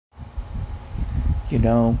You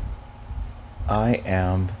know, I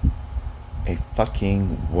am a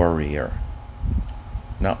fucking worrier.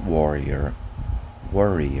 Not warrior,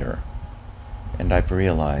 worrier. And I've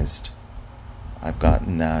realized I've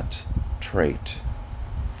gotten that trait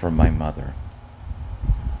from my mother.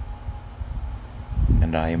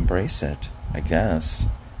 And I embrace it, I guess.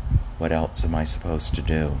 What else am I supposed to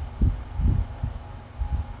do?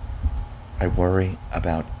 I worry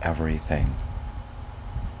about everything.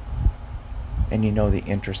 And you know, the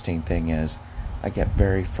interesting thing is, I get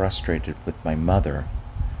very frustrated with my mother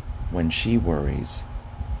when she worries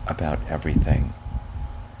about everything.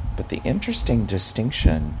 But the interesting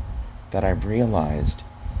distinction that I've realized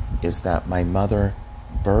is that my mother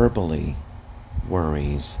verbally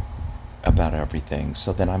worries about everything,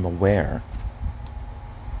 so that I'm aware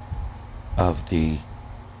of the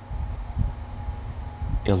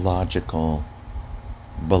illogical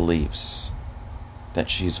beliefs that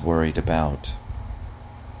she's worried about.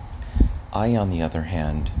 I, on the other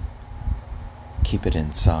hand, keep it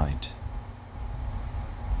inside.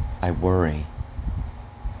 I worry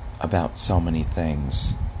about so many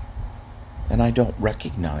things, and I don't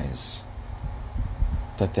recognize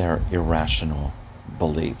that they're irrational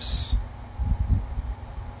beliefs.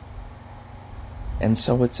 And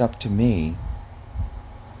so it's up to me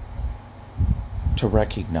to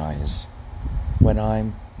recognize when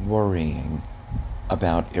I'm worrying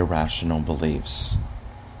about irrational beliefs.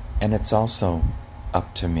 And it's also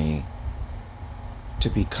up to me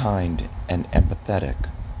to be kind and empathetic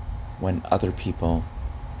when other people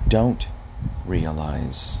don't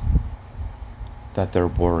realize that they're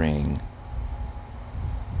worrying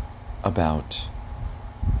about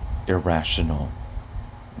irrational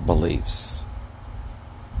beliefs.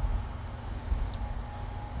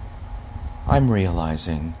 I'm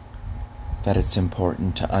realizing that it's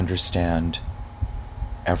important to understand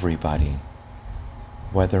everybody,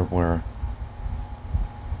 whether we're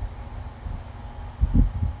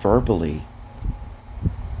verbally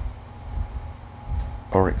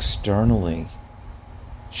or externally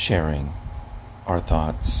sharing our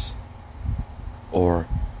thoughts, or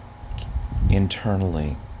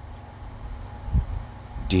internally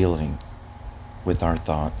dealing with our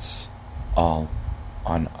thoughts, all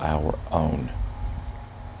on our own.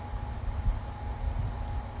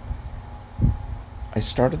 I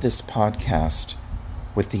started this podcast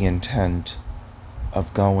with the intent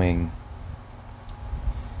of going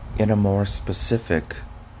in a more specific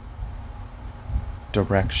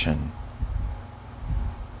direction.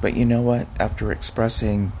 But you know what? After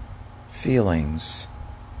expressing feelings,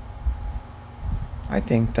 I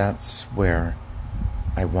think that's where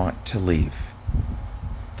I want to leave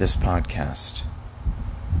this podcast.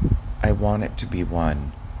 I want it to be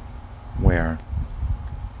one where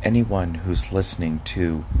anyone who's listening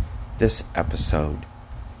to this episode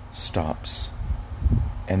stops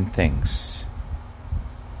and thinks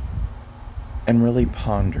and really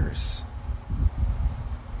ponders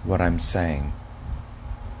what I'm saying.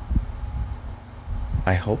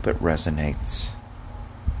 I hope it resonates.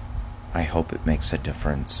 I hope it makes a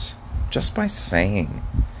difference. Just by saying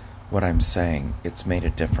what I'm saying, it's made a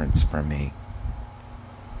difference for me.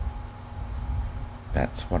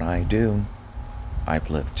 That's what I do. I've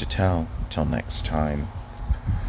lived to tell. Till next time.